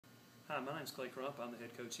Hi, my name is Clay Crump. I'm the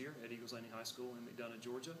head coach here at Eagles Landing High School in McDonough,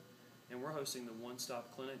 Georgia, and we're hosting the One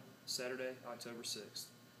Stop Clinic Saturday, October 6th.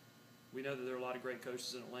 We know that there are a lot of great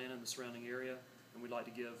coaches in Atlanta and the surrounding area, and we'd like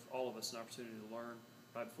to give all of us an opportunity to learn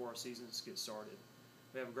right before our seasons get started.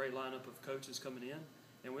 We have a great lineup of coaches coming in,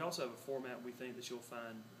 and we also have a format we think that you'll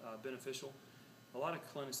find beneficial. A lot of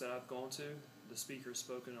clinics that I've gone to, the speaker has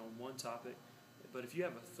spoken on one topic, but if you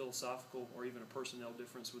have a philosophical or even a personnel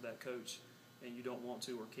difference with that coach and you don't want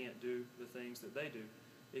to or can't do the things that they do,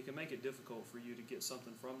 it can make it difficult for you to get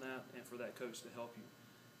something from that and for that coach to help you.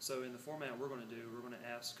 So in the format we're going to do, we're going to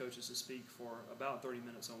ask coaches to speak for about 30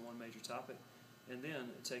 minutes on one major topic and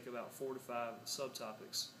then take about 4 to 5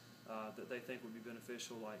 subtopics that they think would be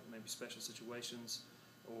beneficial, like maybe special situations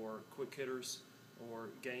or quick hitters or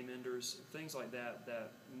game enders, things like that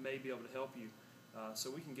that may be able to help you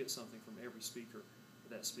so we can get something from every speaker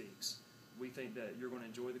that speaks. We think that you're going to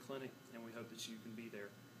enjoy the clinic, and we hope that you can be there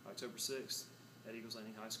October 6th at Eagles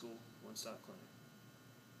Landing High School One Stop Clinic.